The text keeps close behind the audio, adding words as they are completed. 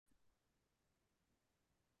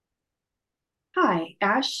Hi,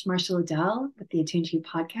 Ash Marshall Adele with the Attuned to You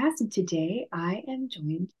podcast, and today I am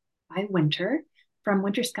joined by Winter from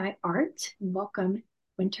Winter Sky Art. Welcome,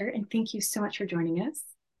 Winter, and thank you so much for joining us.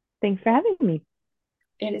 Thanks for having me.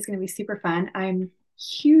 It is going to be super fun. I'm a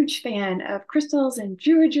huge fan of crystals and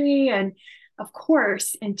jewelry, and of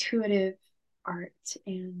course, intuitive art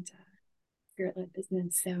and spirit-led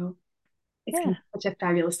business. So it's going Yeah, to be such a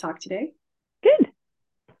fabulous talk today. good.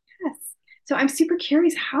 Yes. So I'm super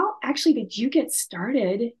curious, how actually did you get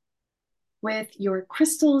started with your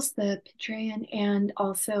crystals, the Pidrean, and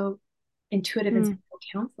also intuitive and Hmm. spiritual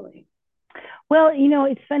counseling? Well,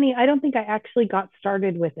 it's funny. I don't think I actually got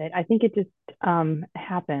started with it. I think it just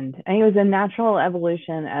happened. I think it was a natural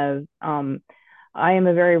evolution of I am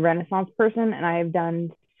a very Renaissance person and I have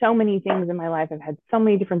done so many things in my life. I've had so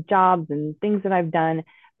many different jobs and things that I've done,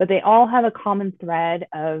 but they all have a common thread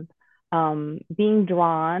of being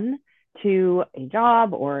drawn to a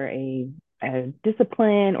job or a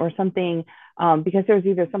discipline or something because there's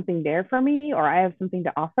either something there for me or I have something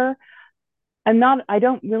to offer. I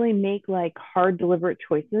don't really make like hard, deliberate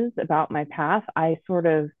choices about my path. I sort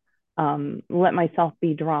of let myself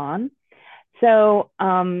be drawn. So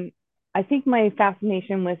I think my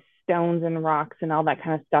fascination with stones and rocks and all that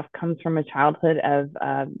kind of stuff comes from a childhood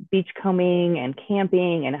of beachcombing and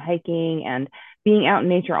camping and hiking and being out in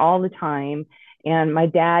nature all the time. And my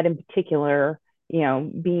dad, in particular,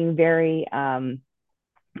 being very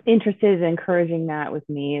interested in encouraging that with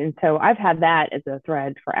me. And so I've had that as a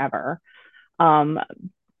thread forever. Um,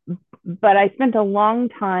 but I spent a long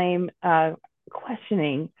time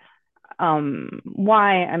questioning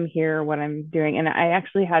why I'm here, what I'm doing. And I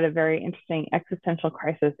actually had a very interesting existential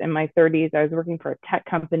crisis in my 30s. I was working for a tech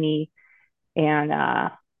company and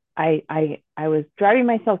I was driving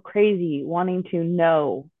myself crazy wanting to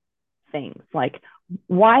know things like,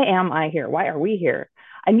 why am I here? Why are we here?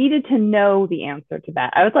 I needed to know the answer to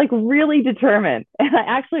that. I was like really determined. And I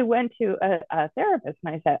actually went to a therapist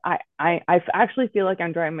and I said, I actually feel like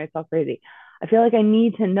I'm driving myself crazy. I feel like I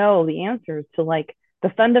need to know the answers to like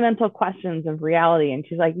the fundamental questions of reality. And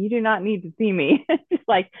she's like, you do not need to see me. She's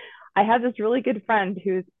like, I have this really good friend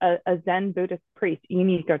who's a Zen Buddhist priest. You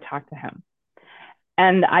need to go talk to him.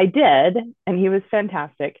 And I did. And he was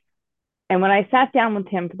fantastic. And when I sat down with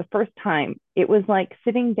him for the first time, it was like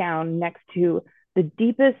sitting down next to the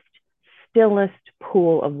deepest, stillest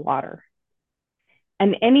pool of water.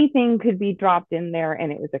 And anything could be dropped in there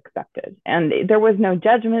and it was accepted. And there was no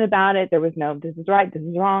judgment about it. There was no, this is right, this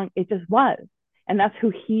is wrong. It just was. And that's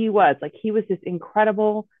who he was. Like he was this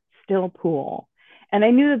incredible, still pool. And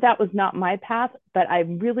I knew that that was not my path, but I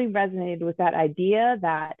really resonated with that idea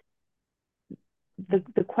that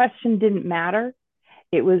the question didn't matter.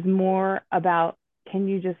 It was more about, can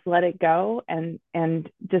you just let it go and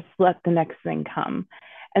just let the next thing come.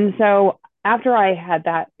 And so after I had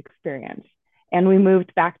that experience and we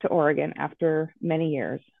moved back to Oregon after many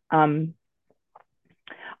years, I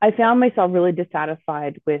found myself really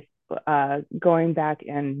dissatisfied with going back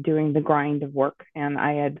and doing the grind of work. And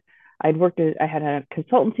I had a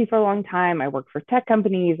consultancy for a long time. I worked for tech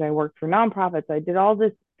companies. I worked for nonprofits. I did all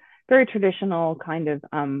this very traditional kind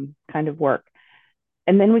of work.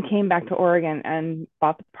 And then we came back to Oregon and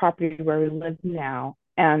bought the property where we live now.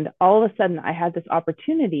 And all of a sudden, I had this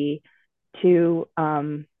opportunity to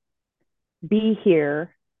be here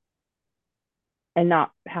and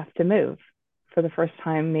not have to move for the first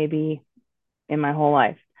time, maybe in my whole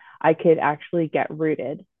life. I could actually get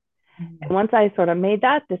rooted. And Mm. once I sort of made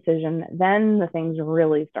that decision, then the things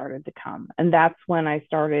really started to come. And that's when I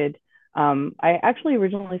started. I actually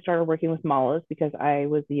originally started working with malas because I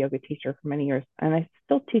was a yoga teacher for many years, and I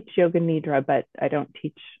still teach yoga nidra, but I don't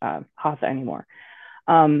teach hatha anymore.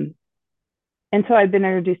 Um, and so I've been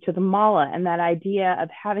introduced to the mala and that idea of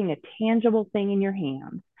having a tangible thing in your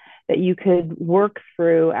hands that you could work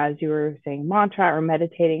through as you were saying mantra or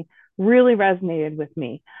meditating really resonated with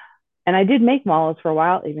me. And I did make malas for a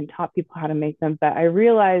while, even taught people how to make them, but I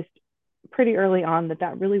realized pretty early on that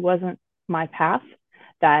that really wasn't my path,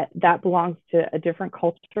 that that belongs to a different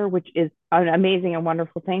culture, which is an amazing and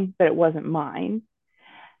wonderful thing, but it wasn't mine.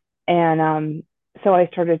 And so I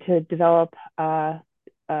started to develop a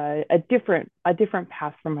different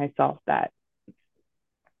path for myself that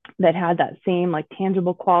had that same like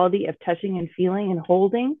tangible quality of touching and feeling and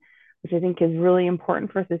holding, which I think is really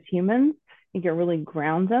important for us as humans. I think it really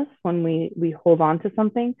grounds us when we hold on to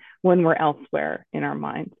something when we're elsewhere in our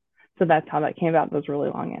minds. So that's how that came about. That was a really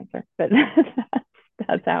long answer, but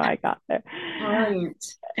that's how I got there.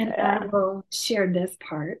 Brilliant. And I Yeah, will share this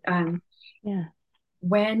part. yeah.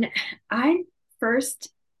 When I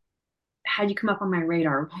first had you come up on my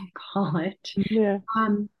radar, we'll call it. Yeah,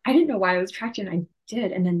 I didn't know why I was attracted, and I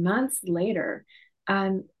did. And then months later, I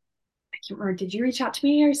can't remember, did you reach out to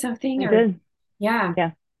me or something? I Or did. yeah,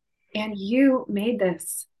 Yeah, and you made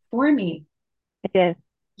this for me. I did.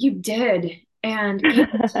 You did, and gave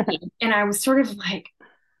it to me. And I was sort of like,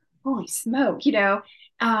 holy smoke, you know.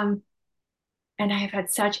 Um, and I have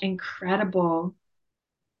had such incredible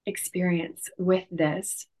experience with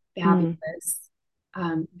this Mm,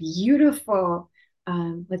 fabulous, beautiful.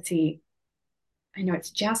 Let's see, I know it's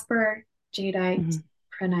jasper, jadeite, hmm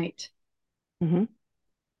prenite. hmm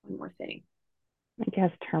One more thing, I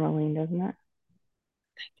guess tourmaline, doesn't it?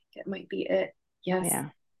 it might be it. Yes, Yeah,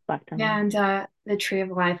 black tourmaline. and the tree of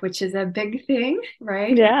life, which is a big thing, right?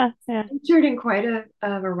 And Yeah, yeah. featured in quite a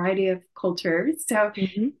variety of cultures. So,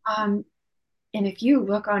 hmm um, and if you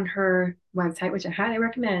look on her website, which I highly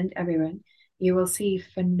recommend everyone, you will see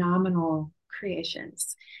phenomenal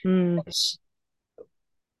creations. Mm, Which,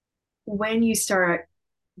 when you start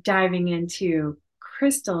diving into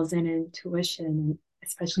crystals and intuition,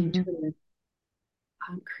 especially hmm intuitive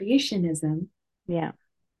creationism, Yeah.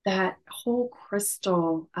 that whole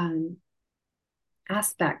crystal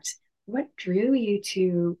aspect, what drew you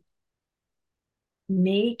to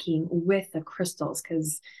making with the crystals?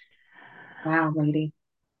 Because wow, lady.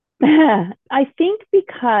 I think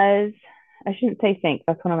because I shouldn't say think,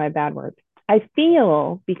 that's one of my bad words. I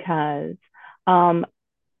feel because um,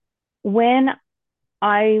 when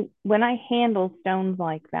when I handle stones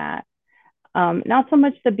like that, not so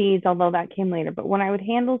much the beads, although that came later, but when I would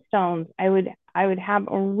handle stones, I would have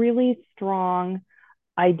a really strong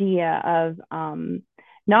idea of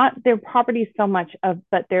not their properties so much of,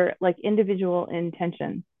 but their like individual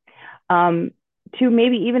intention, um, to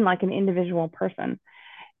maybe even like an individual person.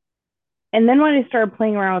 And then when I started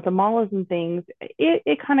playing around with the malas and things,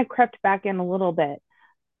 it kind of crept back in a little bit.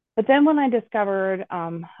 But then when I discovered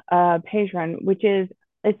Pejran, which is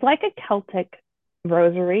it's like a Celtic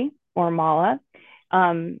rosary or mala,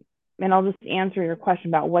 um, and I'll just answer your question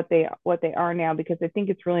about what they are now because I think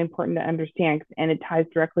it's really important to understand, and it ties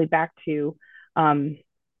directly back to um,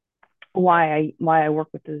 why I work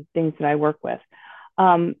with the things that I work with.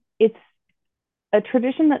 It's a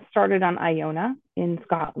tradition that started on Iona in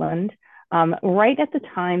Scotland, right at the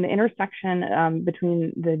time, the intersection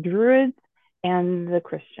between the Druids and the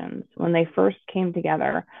Christians when they first came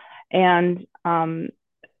together. And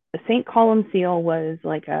St. Columcille was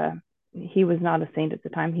he was not a saint at the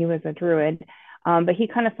time, he was a Druid, but he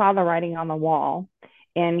kind of saw the writing on the wall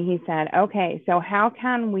and he said, okay, so how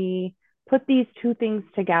can we put these two things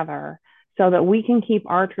together so that we can keep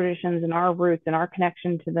our traditions and our roots and our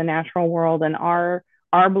connection to the natural world and our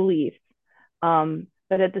beliefs,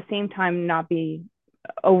 but at the same time not be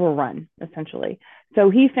overrun essentially. So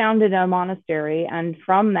he founded a monastery, and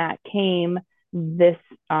from that came this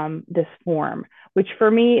this form, which for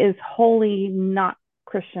me is wholly not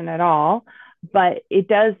Christian at all, but it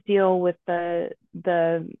does deal with the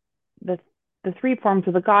the three forms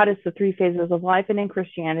of the goddess, the three phases of life, and in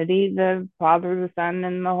Christianity, the Father, the Son,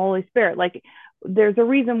 and the Holy Spirit. Like there's a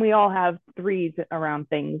reason we all have threes around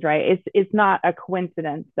things, right? It's not a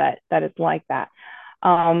coincidence that it's like that.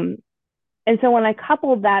 Um, and so when I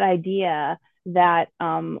coupled that idea that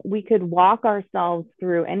we could walk ourselves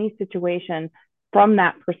through any situation from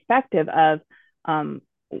that perspective of um,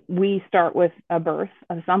 we start with a birth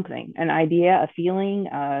of something, an idea, a feeling,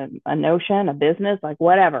 a notion, a business, like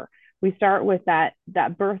whatever. We start with that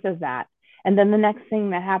birth of that, and then the next thing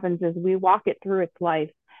that happens is we walk it through its life,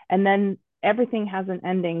 and then everything has an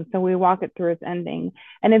ending, so we walk it through its ending.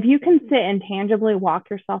 And if you can sit and tangibly walk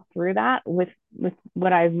yourself through that with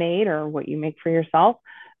what I've made or what you make for yourself,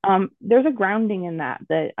 there's a grounding in that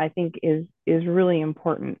I think is really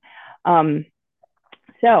important. Um,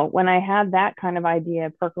 so when I had that kind of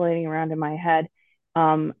idea percolating around in my head,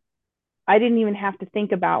 um, I didn't even have to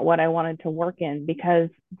think about what I wanted to work in because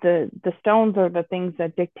the stones are the things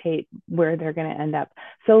that dictate where they're going to end up.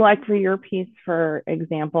 So like for your piece, for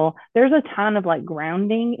example, there's a ton of like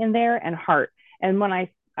grounding in there and heart. And when I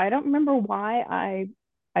don't remember why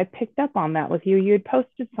I picked up on that with you. You had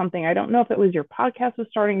posted something. I don't know if it was your podcast was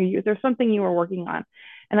starting or there's something you were working on.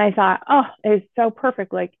 And I thought, oh, it's so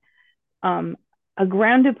perfect. Like um, a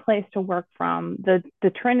grounded place to work from, the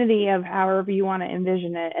trinity of however you want to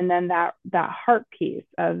envision it, and then that heart piece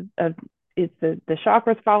of it's the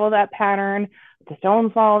chakras follow that pattern, the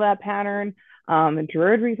stones follow that pattern,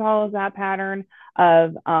 druidry follows that pattern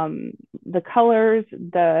of the colors,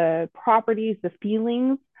 the properties, the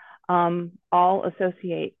feelings, all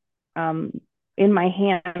associate in my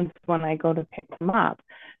hands when I go to pick them up.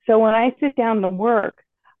 So when I sit down to work,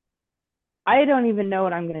 I don't even know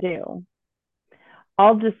what I'm going to do.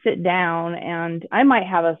 I'll just sit down and I might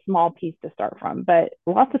have a small piece to start from, but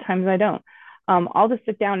lots of times I don't. I'll just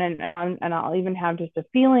sit down and I'll even have just a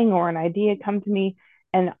feeling or an idea come to me.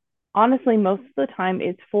 And honestly, most of the time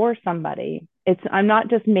it's for somebody. I'm not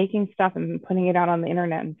just making stuff and putting it out on the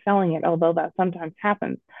internet and selling it, although that sometimes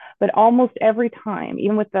happens. But almost every time,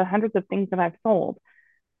 even with the hundreds of things that I've sold,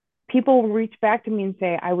 people reach back to me and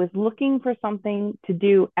say, I was looking for something to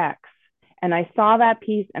do X and I saw that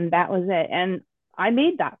piece and that was it. And I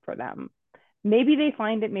made that for them. Maybe they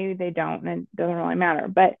find it, maybe they don't, and it doesn't really matter.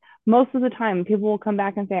 But most of the time people will come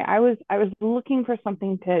back and say, I was looking for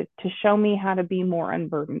something to show me how to be more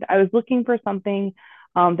unburdened. I was looking for something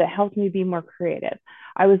that helped me be more creative.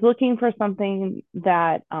 I was looking for something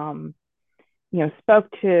that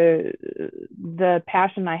spoke to the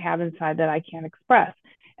passion I have inside that I can't express.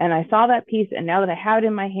 And I saw that piece, and now that I have it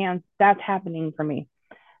in my hands, that's happening for me.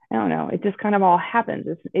 I don't know. It just kind of all happens.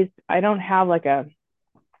 I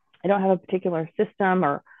don't have a particular system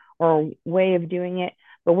or way of doing it.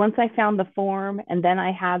 But once I found the form, and then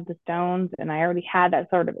I had the stones, and I already had that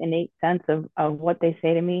sort of innate sense of what they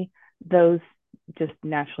say to me, those just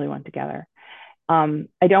naturally went together.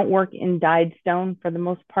 I don't work in dyed stone for the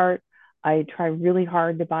most part. I try really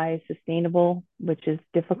hard to buy sustainable, which is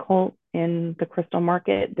difficult in the crystal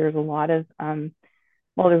market. There's a lot of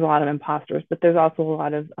imposters, but there's also a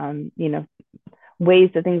lot of ways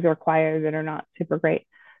that things are acquired that are not super great.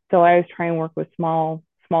 So I always try and work with small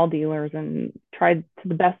dealers and try to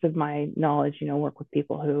the best of my knowledge, work with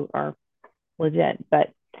people who are legit. But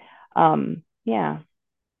yeah,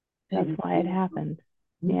 That that's is why it beautiful. happened.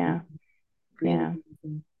 Mhm. Yeah, Really yeah.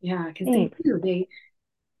 amazing. Yeah, because they Thanks. do.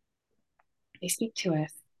 They speak to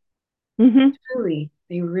us. Mm-hmm. Truly,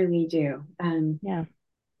 they really do. Yeah.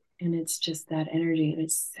 And it's just that energy, and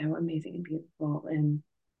it's so amazing and beautiful and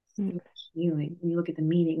so healing. When you look at the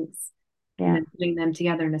meanings and Yeah. then putting them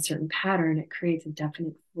together in a certain pattern, it creates a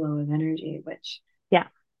definite flow of energy, which Yeah.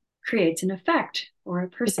 creates an effect or a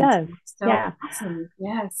It person. does. So Yeah. awesome.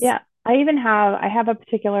 Yes. Yeah. I have a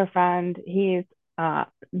particular friend. He's uh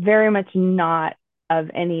very much not of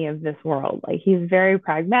any of this world. Like he's very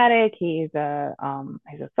pragmatic. He's a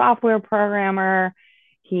software programmer.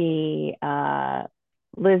 He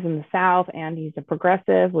lives in the South and he's a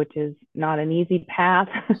progressive, which is not an easy path.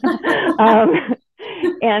 um,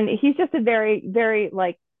 and he's just a very, very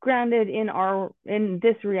like grounded in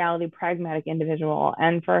this reality pragmatic individual.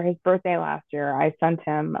 And for his birthday last year, I sent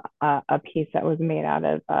him a piece that was made out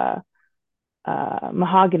of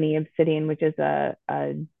mahogany obsidian, which is a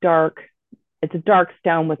dark, it's a dark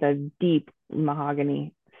stone with a deep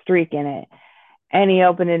mahogany streak in it. And he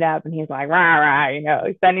opened it up and he's like, rah, rah,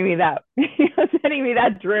 sending me that, sending me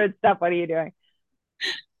that druid stuff. What are you doing?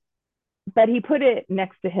 But he put it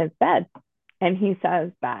next to his bed. And he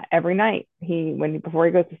says that every night before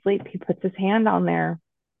he goes to sleep, he puts his hand on there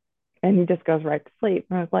and he just goes right to sleep.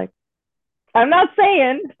 And I was like, I'm not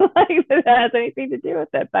saying like that has anything to do with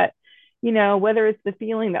it, but whether it's the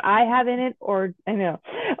feeling that I have in it or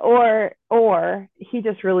he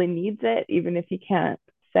just really needs it, even if he can't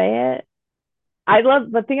say it.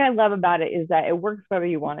 The thing I love about it is that it works whether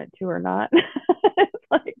you want it to or not. It's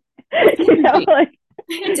like, It's energy. like,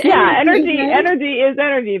 It's yeah, energy, right? energy is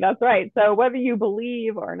energy. That's right. So whether you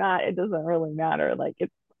believe or not, it doesn't really matter. Like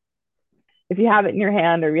if you have it in your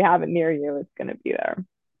hand or you have it near you, it's going to be there.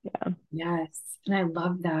 Yeah. Yes. And I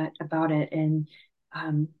love that about it. And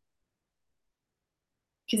um,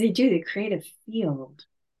 because they create a field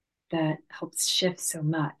that helps shift so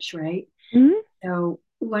much, right? Mm-hmm. So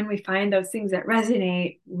when we find those things that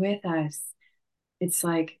resonate with us, it's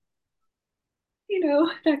like,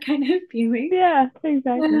 that kind of feeling. Yeah,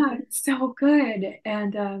 exactly. Yeah, it's so good.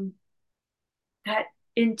 And that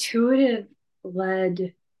intuitive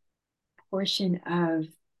led portion of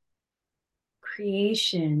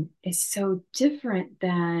creation is so different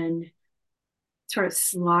than sort of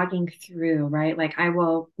slogging through, right? Like I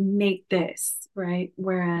will make this, right?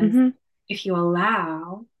 Whereas Mm-hmm. if you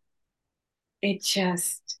allow, it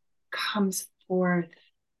just comes forth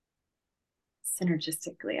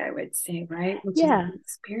synergistically, I would say, right? Which is Yeah. an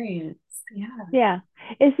experience. Yeah. Yeah,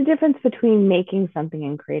 it's the difference between making something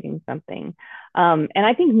and creating something. And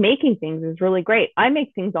I think making things is really great. I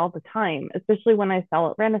make things all the time, especially when I sell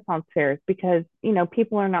at Renaissance fairs, because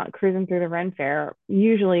people are not cruising through the Ren Fair,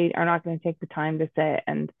 usually are not going to take the time to sit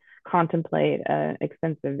and contemplate an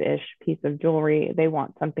expensive-ish piece of jewelry. They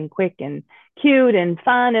want something quick and cute and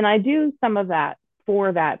fun, and I do some of that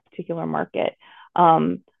for that particular market.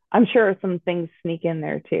 I'm sure some things sneak in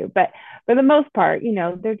there too, but for the most part,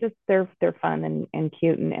 they're fun and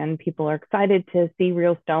cute and people are excited to see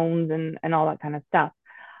real stones and all that kind of stuff.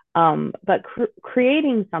 But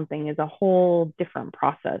creating something is a whole different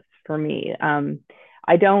process for me.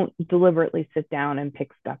 I don't deliberately sit down and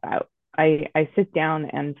pick stuff out. I sit down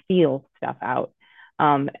and feel stuff out.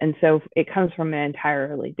 And so it comes from an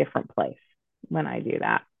entirely different place when I do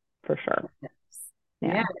that, for sure. Yes.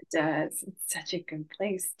 Yeah, Yeah. it does. It's such a good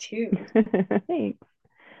place too. Thanks.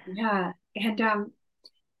 Yeah. And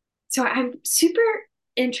so I'm super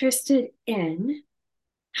interested in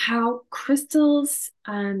how crystals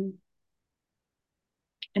in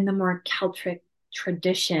the more Celtic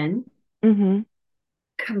tradition Mm-hmm.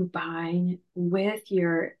 combine with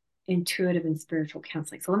your intuitive and spiritual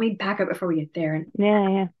counseling. So let me back up before we get there and Yeah,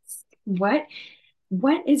 yeah. ask,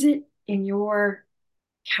 what is it in your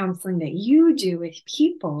counseling that you do with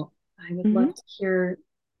people? I would Mm-hmm. love to hear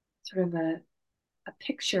sort of a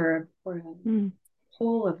picture or a Mm.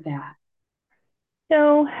 whole of that.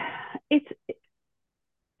 So it's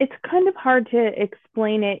it's kind of hard to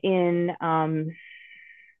explain it in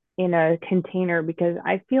a container because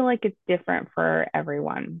I feel like it's different for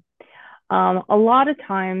everyone. A lot of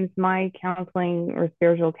times, my counseling or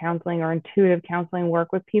spiritual counseling or intuitive counseling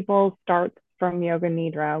work with people starts from yoga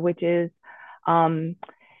nidra, which is um,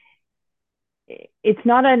 it's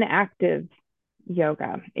not an active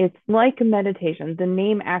yoga. It's like a meditation. The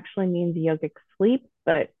name actually means yogic sleep,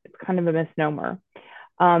 but it's kind of a misnomer.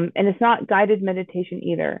 And it's not guided meditation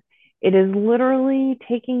either. It is literally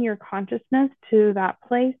taking your consciousness to that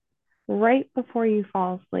place right before you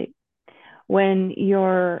fall asleep, when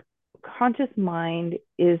your conscious mind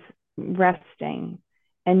is resting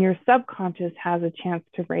and your subconscious has a chance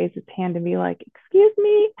to raise its hand and be like, excuse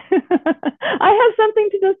me, I have something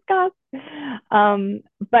to discuss.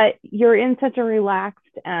 But you're in such a relaxed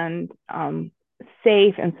and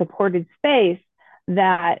safe and supported space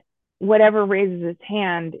that whatever raises its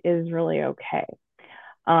hand is really okay.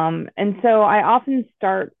 And so I often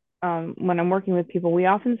start when I'm working with people, we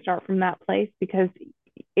often start from that place because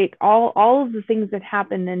it all of the things that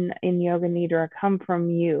happen in yoga nidra come from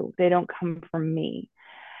you. They don't come from me.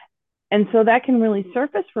 And so that can really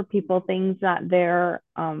surface for people things that they're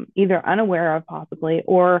either unaware of possibly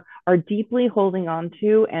or are deeply holding on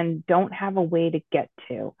to and don't have a way to get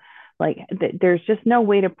to. Like there's just no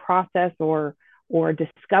way to process or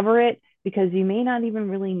discover it because you may not even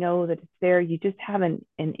really know that it's there. You just have an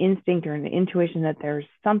instinct or an intuition that there's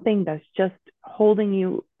something that's just holding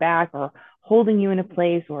you back or holding you in a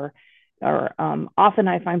place or often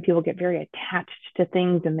I find people get very attached to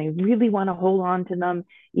things and they really want to hold on to them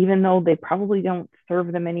even though they probably don't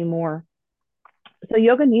serve them anymore. So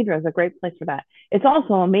yoga nidra is a great place for that. It's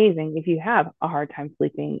also amazing if you have a hard time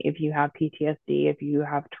sleeping, if you have PTSD, if you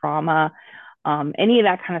have trauma, any of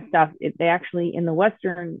that kind of stuff. They actually in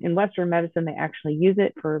Western medicine they actually use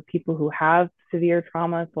it for people who have severe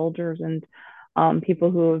trauma, soldiers and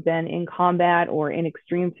people who have been in combat or in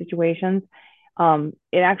extreme situations.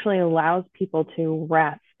 It actually allows people to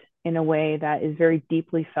rest in a way that is very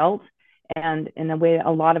deeply felt and in a way that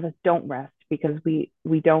a lot of us don't rest because we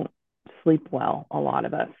don't sleep well, a lot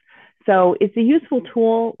of us. So it's a useful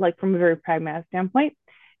tool, like from a very pragmatic standpoint,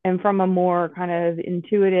 and from a more kind of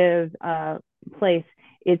intuitive place.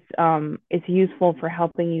 It's useful for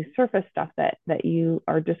helping you surface stuff that you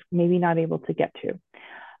are just maybe not able to get to.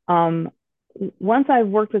 Um, Once I've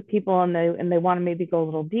worked with people and they want to maybe go a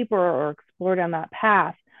little deeper or explore down that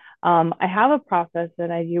path, I have a process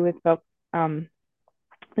that I do with folks.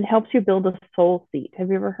 It helps you build a soul seat. Have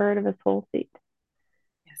you ever heard of a soul seat?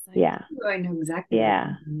 Yes, I Yeah. do. I know exactly what Yeah.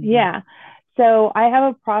 you're talking about. Yeah. So I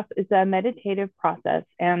have a process, it's a meditative process.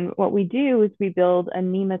 And what we do is we build a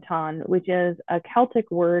nematon, which is a Celtic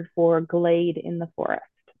word for glade in the forest.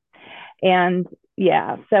 And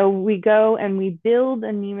yeah, so we go and we build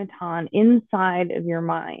a nematon inside of your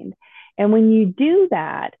mind. And when you do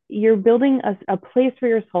that, you're building a place for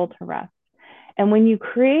your soul to rest. And when you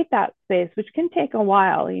create that space, which can take a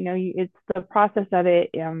while, it's the process of it.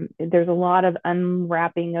 There's a lot of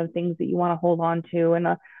unwrapping of things that you want to hold on to, and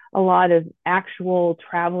a lot of actual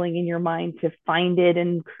traveling in your mind to find it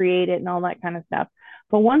and create it and all that kind of stuff.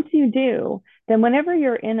 But once you do, then whenever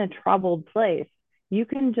you're in a troubled place, you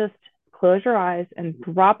can just close your eyes and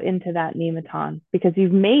drop into that nematon because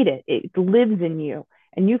you've made it. It lives in you,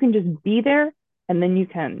 and you can just be there, and then you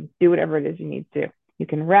can do whatever it is you need to. You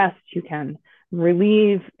can rest. You can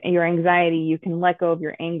relieve your anxiety, you can let go of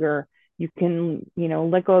your anger, you can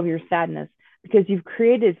let go of your sadness because you've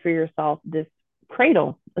created for yourself this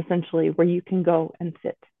cradle essentially where you can go and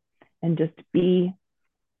sit and just be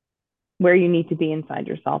where you need to be inside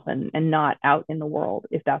yourself and not out in the world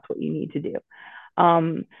if that's what you need to do.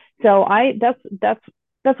 um so I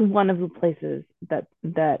that's one of the places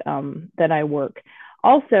that I work.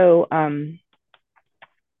 Also,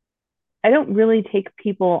 I don't really take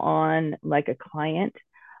people on like a client.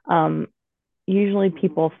 Um, Usually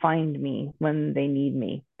people find me when they need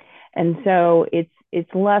me. And so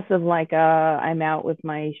it's less of like I'm out with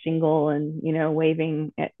my shingle and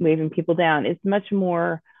waving people down. It's much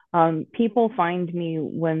more people find me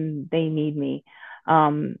when they need me.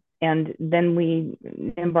 And then we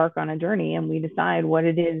embark on a journey and we decide what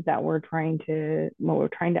it is that we're trying to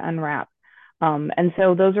unwrap. And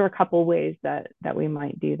so those are a couple ways that we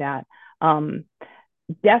might do that. Um,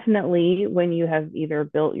 Definitely when you have either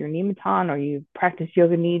built your nematon or you've practiced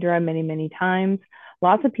yoga nidra many, many times,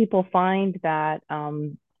 lots of people find that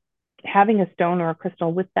having a stone or a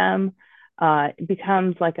crystal with them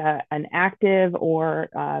becomes like an active or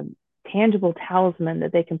tangible talisman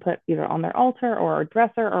that they can put either on their altar or a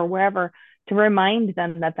dresser or wherever to remind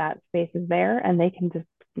them that that space is there, and they can just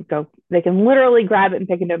they can literally grab it and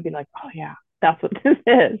pick it up and be like, oh yeah, that's what this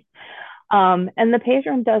is. And the page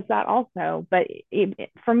room does that also, but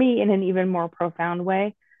for me in an even more profound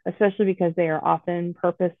way, especially because they are often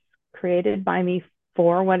purpose created by me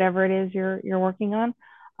for whatever it is you're working on.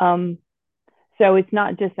 Um, so it's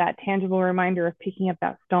not just that tangible reminder of picking up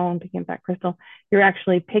that stone, picking up that crystal. You're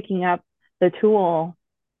actually picking up the tool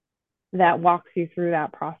that walks you through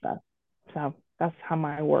that process. So that's how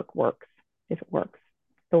my work works, if it works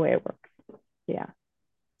the way it works. Yeah.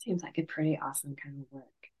 Seems like a pretty awesome kind of work.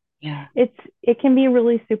 Yeah. It can be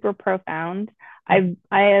really super profound. I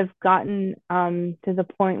have gotten to the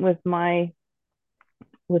point with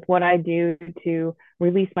what I do to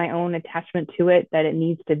release my own attachment to it, that it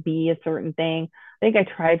needs to be a certain thing. I think I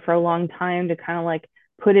tried for a long time to kind of like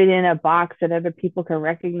put it in a box that other people could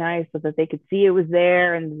recognize so that they could see it was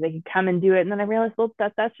there and they could come and do it. And then I realized, well,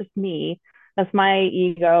 that's just me. That's my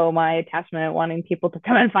ego, my attachment, wanting people to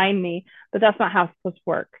come and find me. But that's not how it's supposed to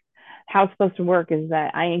work. How it's supposed to work is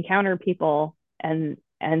that I encounter people and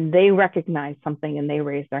they recognize something and they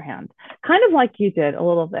raise their hand, kind of like you did a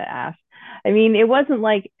little bit, Ash. I mean, it wasn't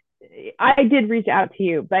like I did reach out to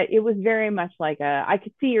you, but it was very much like I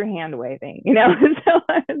could see your hand waving, you know? So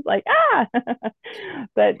I was like, ah,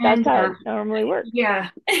 but that's And how it normally works. yeah,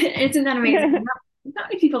 isn't that amazing? Not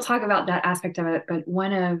many people talk about that aspect of it, but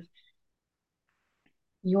one of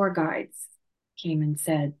your guides came and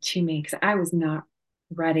said to me, because I was not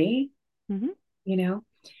ready, Mm-hmm. you know,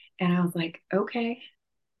 and I was like, okay,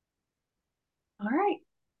 all right,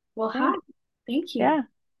 well, hi, Yeah, thank you yeah,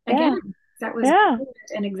 again. yeah, That was yeah, brilliant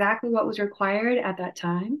and exactly what was required at that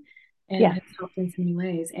time and yes. has helped in so many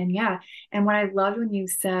ways. And yeah, and what I loved when you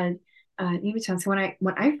said, Nimutan, so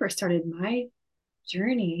when I first started my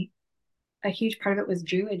journey, a huge part of it was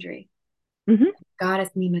druidry. Mm-hmm.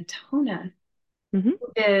 Goddess Nematona Mm-hmm.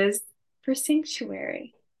 is for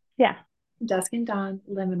sanctuary, Yeah, dusk and dawn,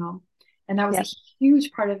 liminal. And that was a yes.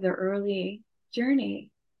 huge part of the early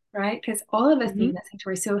journey, right? Because all of us Mm-hmm. need that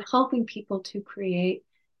sanctuary. So helping people to create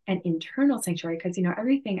an internal sanctuary, because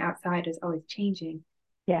everything outside is always changing.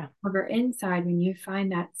 Yeah, However, inside, when you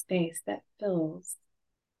find that space that fills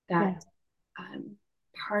that yeah,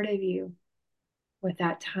 part of you with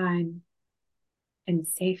that time and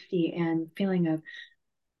safety and feeling of,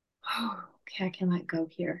 oh, okay, I can let go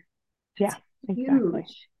here. That's yeah, exactly.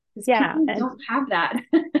 huge because Yeah, people and don't have that.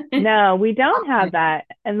 no, we don't have that.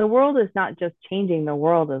 And the world is not just changing, the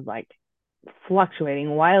world is like fluctuating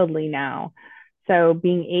wildly now. So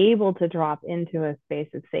being able to drop into a space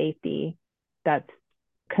of safety that's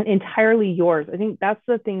entirely yours. I think that's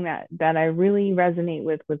the thing that I really resonate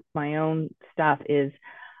with my own stuff is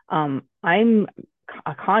I'm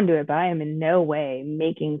a conduit, but I am in no way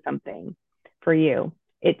making something for you.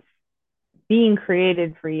 It's being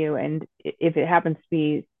created for you, and if it happens to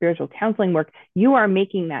be spiritual counseling work, you are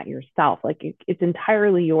making that yourself. Like it's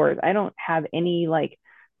entirely yours. I don't have any like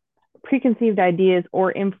preconceived ideas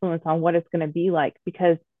or influence on what it's going to be like,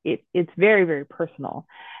 because it's very, very personal.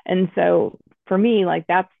 And so for me, like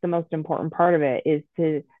that's the most important part of it, is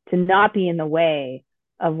to not be in the way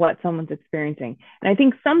of what someone's experiencing. And I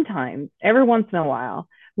think sometimes, every once in a while,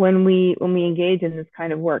 when we engage in this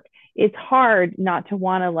kind of work, it's hard not to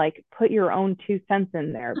want to like put your own 2 cents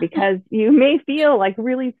in there, because you may feel like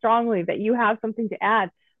really strongly that you have something to add,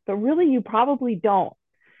 but really you probably don't.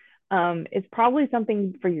 It's probably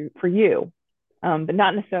something for you, but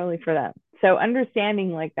not necessarily for them. So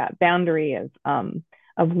understanding like that boundary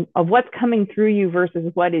of what's coming through you versus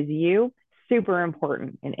what is you, super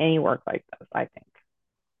important in any work like this, I think.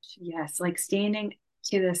 Yes, like standing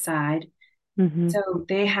to the side. Mm-hmm. So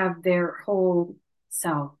they have their whole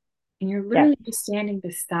self, and you're Yes. literally just standing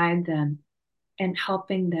beside them and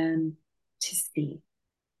helping them to see,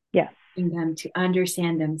 Yes. helping them to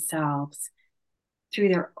understand themselves through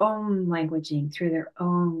their own languaging, through their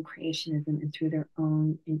own creationism, and through their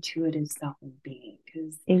own intuitive self and being.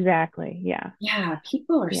 Because, Exactly. Yeah. yeah,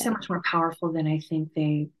 people are so Yeah. much more powerful than I think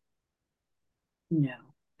they know.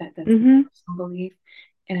 That's my Mm-hmm. personal belief.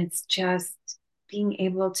 And it's just being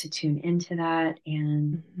able to tune into that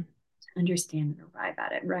and Mm-hmm. understand and arrive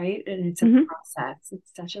at it, right? And it's a Mm-hmm. process.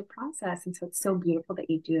 It's such a process. And so it's so beautiful that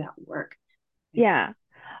you do that work. Yeah.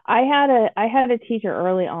 I had a teacher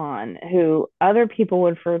early on who other people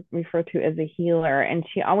would refer to as a healer, and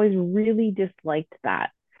she always really disliked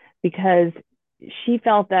that because she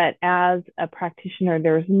felt that as a practitioner,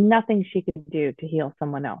 there was nothing she could do to heal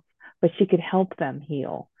someone else, but she could help them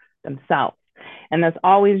heal themselves. And that's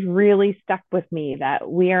always really stuck with me that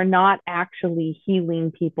we are not actually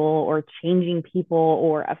healing people or changing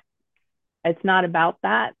people, it's not about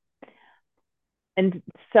that. And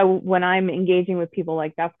so when I'm engaging with people,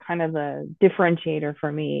 like that's kind of the differentiator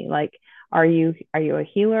for me. Like, are you a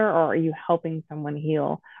healer, or are you helping someone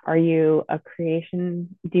heal? Are you a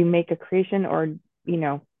creation? Do you make a creation, or you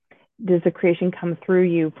know, does the creation come through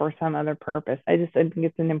you for some other purpose? I think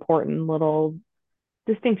it's an important little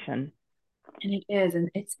distinction. And it is.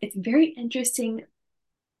 And it's very interesting,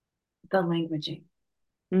 the languaging.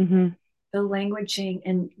 Mm-hmm. The languaging.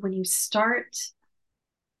 And when you start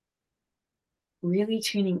really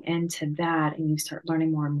tuning into that and you start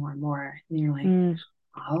learning more and more and more, and you're like,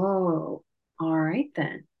 Mm-hmm. oh, all right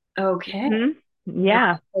then. Okay. That's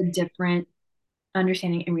Yeah. a different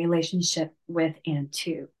understanding and relationship with and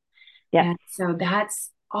to. Yes. And so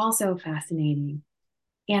that's also fascinating.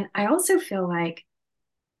 And I also feel like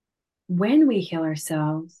when we heal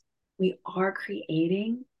ourselves, we are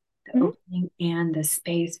creating the Mm-hmm. opening and the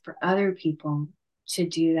space for other people to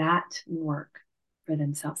do that work for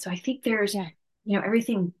themselves. So I think there's, Yeah.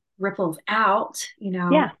 everything ripples out,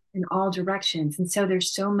 Yeah. in all directions. And so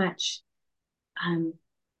there's so much um,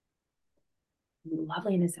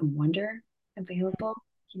 loveliness and wonder available,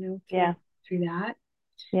 through Yeah. that.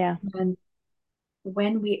 Yeah. And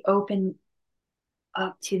when we open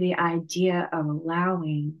up to the idea of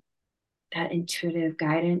allowing that intuitive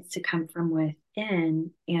guidance to come from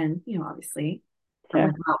within and, obviously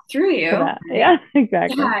from So without through to you, that. right? Yeah.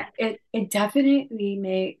 Exactly. Yeah, it definitely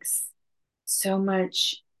makes so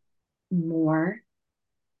much more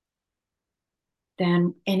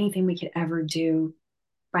than anything we could ever do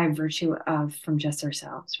by virtue of from just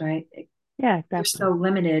ourselves, right? Yeah. We're Exactly. so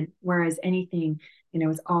limited, whereas anything,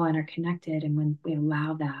 is all interconnected. And when we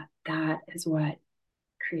allow that, that is what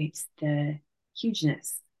creates the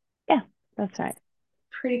hugeness. Yeah. That's right.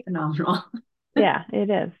 Pretty phenomenal. Yeah. It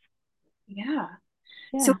is. Yeah.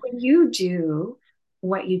 So Yeah. when you do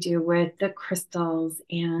what you do with the crystals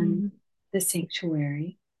and Mm-hmm. the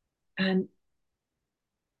sanctuary, um,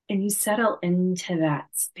 and you settle into that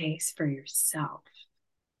space for yourself,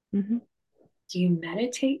 Mm-hmm. do you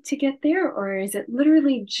meditate to get there, or is it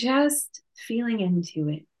literally just feeling into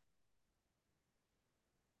it?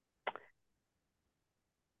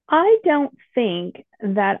 I don't think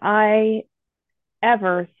that I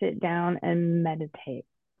ever sit down and meditate.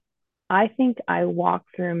 I think I walk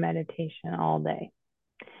through meditation all day.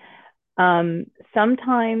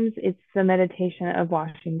 Sometimes it's the meditation of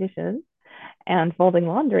washing dishes and folding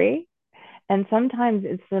laundry, and sometimes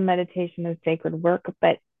it's the meditation of sacred work.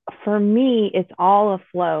 But for me, it's all a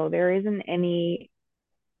flow. There isn't any,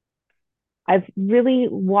 I've really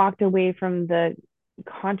walked away from the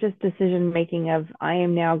conscious decision making of I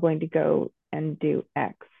am now going to go and do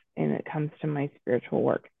X when it comes to my spiritual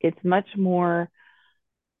work. It's much more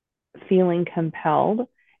feeling compelled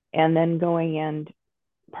and then going and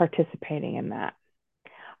participating in that.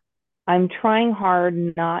 I'm trying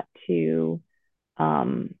hard not to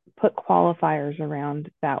put qualifiers around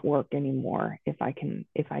that work anymore if I can.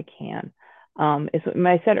 It's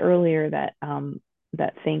I said earlier that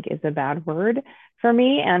that think is a bad word for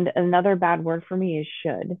me, and another bad word for me is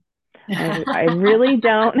should. I really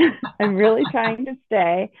don't. I'm really trying to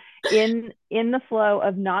stay in the flow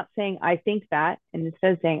of not saying I think that, and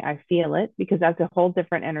instead of saying I feel it, because that's a whole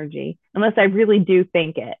different energy. Unless I really do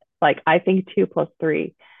think it, like I think 2 plus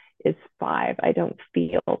 3 is 5. I don't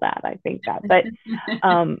feel that. I think that,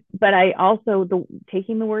 but I also the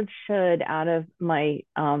taking the word should out of my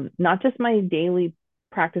not just my daily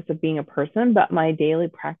practice of being a person, but my daily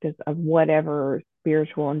practice of whatever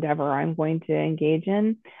spiritual endeavor I'm going to engage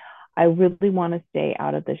in. I really want to stay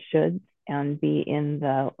out of the shoulds and be in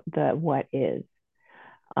the what is,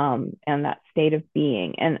 and that state of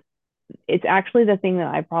being. And it's actually the thing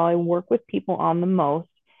that I probably work with people on the most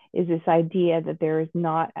is this idea that there is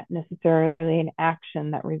not necessarily an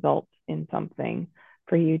action that results in something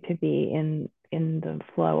for you to be in in the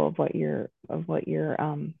flow of what you're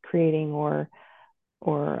creating or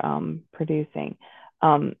producing.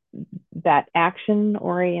 Um, that action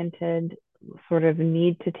oriented sort of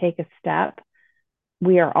need to take a step,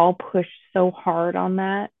 we are all pushed so hard on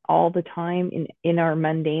that all the time in our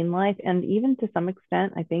mundane life, and even to some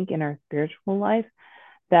extent I think in our spiritual life,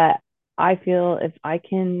 that I feel if I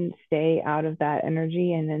can stay out of that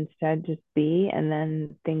energy and instead just be, and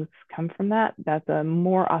then things come from that, that's a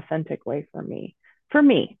more authentic way for me. For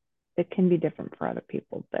me, it can be different for other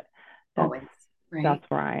people, but that's Always, right? that's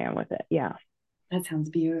where I am with it. Yeah. That sounds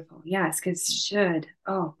beautiful. Yes, because should.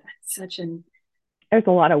 Oh, that's such an, There's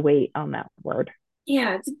a lot of weight on that word.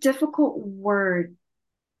 yeah, it's a difficult word.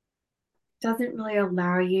 Doesn't really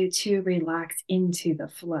allow you to relax into the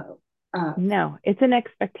flow of. No, it's an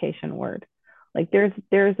expectation word. Like there's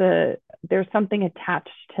something attached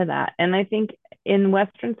to that. And I think in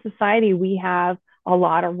Western society we have a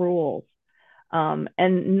lot of rules. And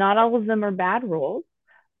not all of them are bad rules,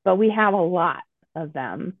 but we have a lot of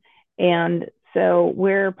them. And so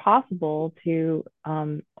where possible to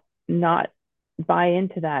not buy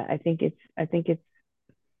into that, I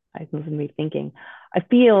was me thinking, I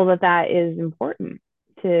feel that that is important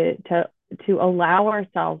to to to allow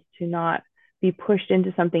ourselves to not be pushed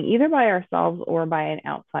into something either by ourselves or by an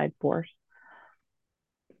outside force,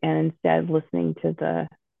 and instead listening to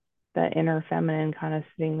the inner feminine kind of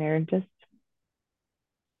sitting there and just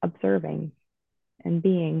observing and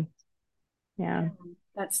being. Yeah. Yeah,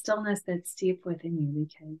 that stillness that's deep within you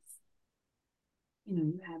because,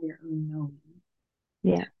 you have your own knowing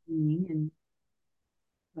and Yeah. timing and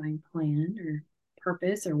divine plan or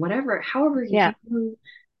purpose or whatever, however Yeah. you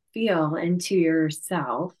feel into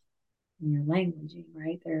yourself and your languaging,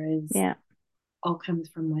 right? There is Yeah. all comes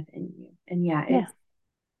from within you. And yeah, Yeah.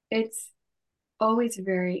 it's always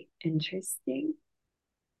very interesting.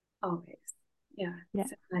 Always. Yeah. Yeah.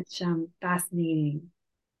 So much fascinating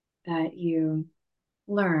that you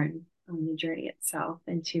learn on the journey itself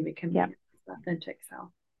into Yeah. becoming your authentic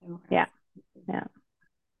self. So, Yeah. Yeah.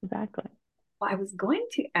 Exactly. well, I was going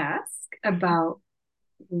to ask about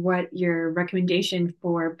what your recommendation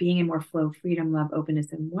for being in more flow, freedom, love,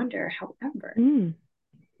 openness, and wonder. However, Mm.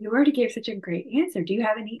 you already gave such a great answer. Do you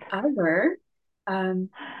have any other um,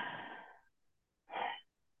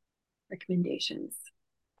 recommendations?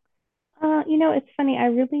 It's funny. I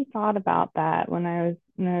really thought about that when I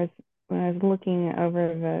was looking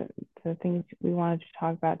over the things we wanted to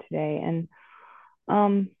talk about today, and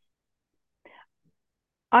um,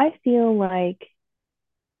 I feel like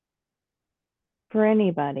for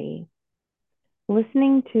anybody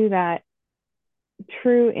listening to that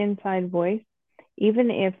true inside voice, even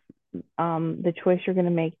if the choice you're going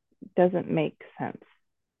to make doesn't make sense,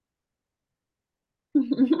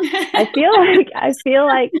 I feel like I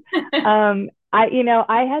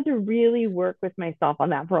had to really work with myself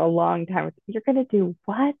on that for a long time. You're going to do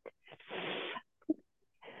what?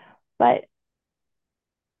 But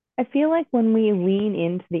I feel like when we lean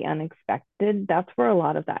into the unexpected, that's where a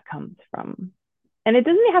lot of that comes from. And it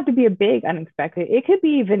doesn't have to be a big unexpected. It could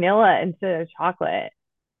be vanilla instead of chocolate.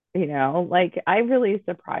 Like I really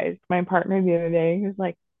surprised my partner the other day. He was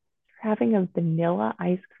like, "You're having a vanilla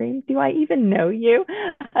ice cream? Do I even know you?"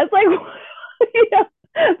 I was like,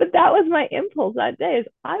 but that was my impulse that day is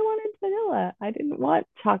I wanted vanilla. I didn't want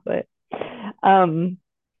chocolate. Um,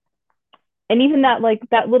 and even that like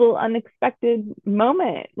that little unexpected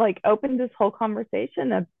moment like opened this whole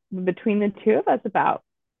conversation between the two of us about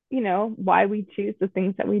why we choose the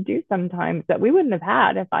things that we do sometimes that we wouldn't have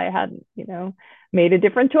had if I hadn't made a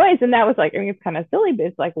different choice. And that was like, I mean, it's kind of silly, but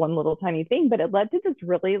it's like one little tiny thing, but it led to this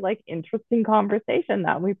really like interesting conversation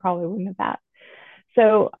that we probably wouldn't have had.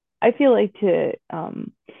 So I feel like to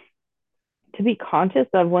be conscious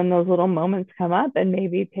of when those little moments come up and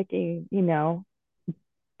maybe picking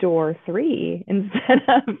door three instead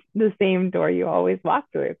of the same door you always walk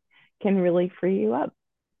through can really free you up.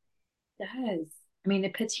 It does. I mean,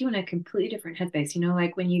 it puts you in a completely different headspace.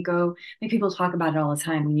 Like when you go, like people talk about it all the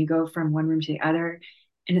time, when you go from one room to the other,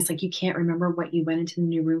 and it's like you can't remember what you went into the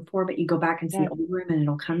new room for, but you go back into the Yeah. old room and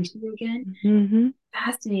it'll come to you again. Mm-hmm.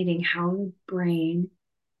 Fascinating how the brain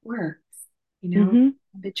works, Mm-hmm.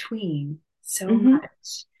 between so Mm-hmm.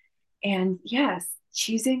 much. And yes,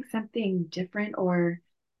 choosing something different or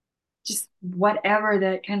just whatever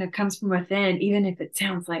that kind of comes from within, even if it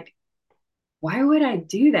sounds like, why would I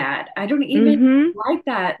do that? I don't even Mm-hmm. like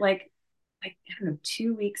that. Like I don't know,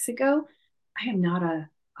 2 weeks ago, I am not a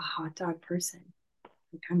hot dog person.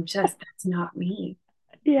 Like, that's not me.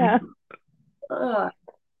 Yeah. I'm, ugh,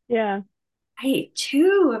 Yeah. I ate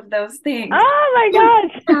two of those things. Oh And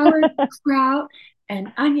my gosh. sauerkraut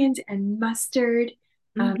and onions and mustard.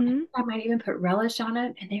 Mm-hmm. I might even put relish on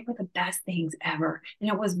it, and they were the best things ever. And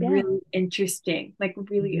it was Yeah. really interesting, like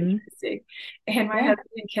really Mm-hmm. interesting. And my Yeah. husband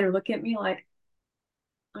and kid are looking at me like,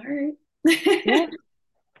 all right. Yeah.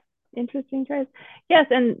 Interesting choice. Yes,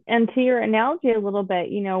 and to your analogy a little bit,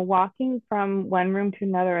 walking from one room to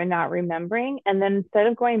another and not remembering, and then instead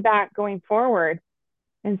of going back, going forward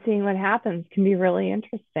and seeing what happens can be really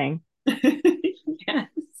interesting. Yes.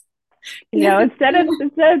 Yes, Instead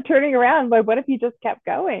of turning around, like what if you just kept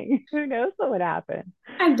going? Who knows what would happen?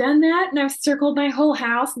 I've done that, and I've circled my whole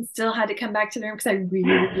house and still had to come back to the room because I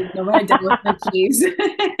really didn't know what I'd done with my keys.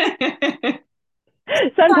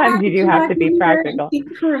 So I Sometimes had you to do come have back to be in here and practical.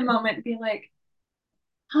 think for a moment and be like,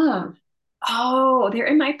 huh, oh, they're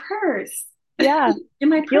in my purse. Yeah. And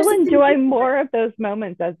my You'll purse is in enjoy here more of those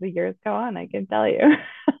moments as the years go on, I can tell you.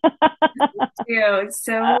 too. It's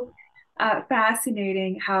so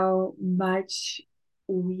fascinating how much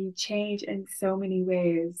we change in so many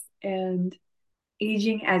ways. And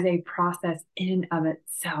aging as a process in and of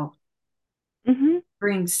itself Hmm.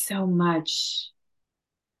 brings so much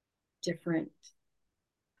different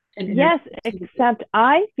and Yes, energy to it. except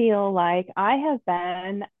I feel like I have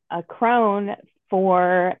been a crone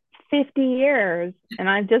for 50 years and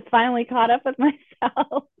I've just finally caught up with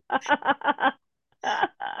myself.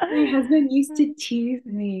 My husband used to tease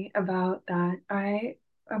me about that. I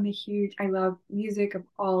love music of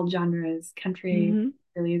all genres. Country Hmm.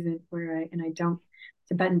 really isn't and I don't,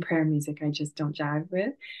 Tibetan prayer music, I just don't jive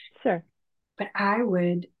with. Sure. But I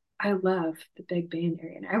love the big band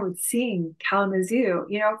area and I would sing Kalamazoo,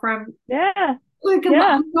 from Yeah. like I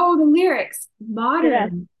Yeah. know the lyrics. Yeah.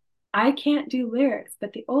 Modern, I can't do lyrics,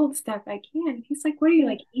 but the old stuff I can. He's like, "What are you Yeah.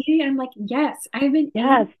 like eating?" I'm like, "Yes, I've been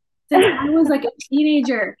Yes. eating since I was like a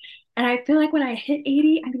teenager." And I feel like when I hit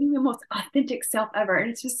 80, I'm being the most authentic self ever. And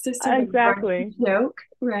it's just a sort of running Exactly. joke,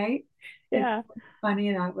 right? It's Yeah.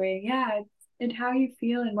 funny that way. Yeah. And how you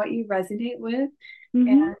feel and what you resonate with.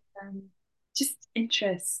 And Hmm. just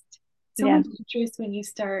interest. So Yeah. much interest when you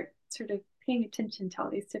start sort of paying attention to all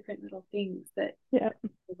these different little things that Yeah.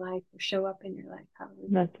 your life or show up in your life. How would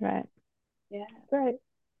you? That's right. Yeah. That's right.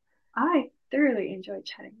 I thoroughly enjoyed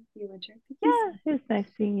chatting with you, Winter. Thank you so Yeah. It was nice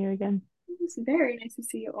seeing you again. much. It was very nice to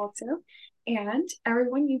see you also. And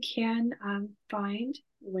everyone, you can find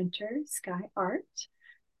Winter Sky Art.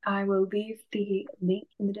 I will leave the link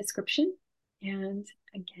in the description. And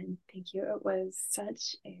again, thank you. It was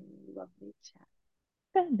such a lovely chat.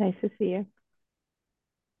 Yeah, nice to see you.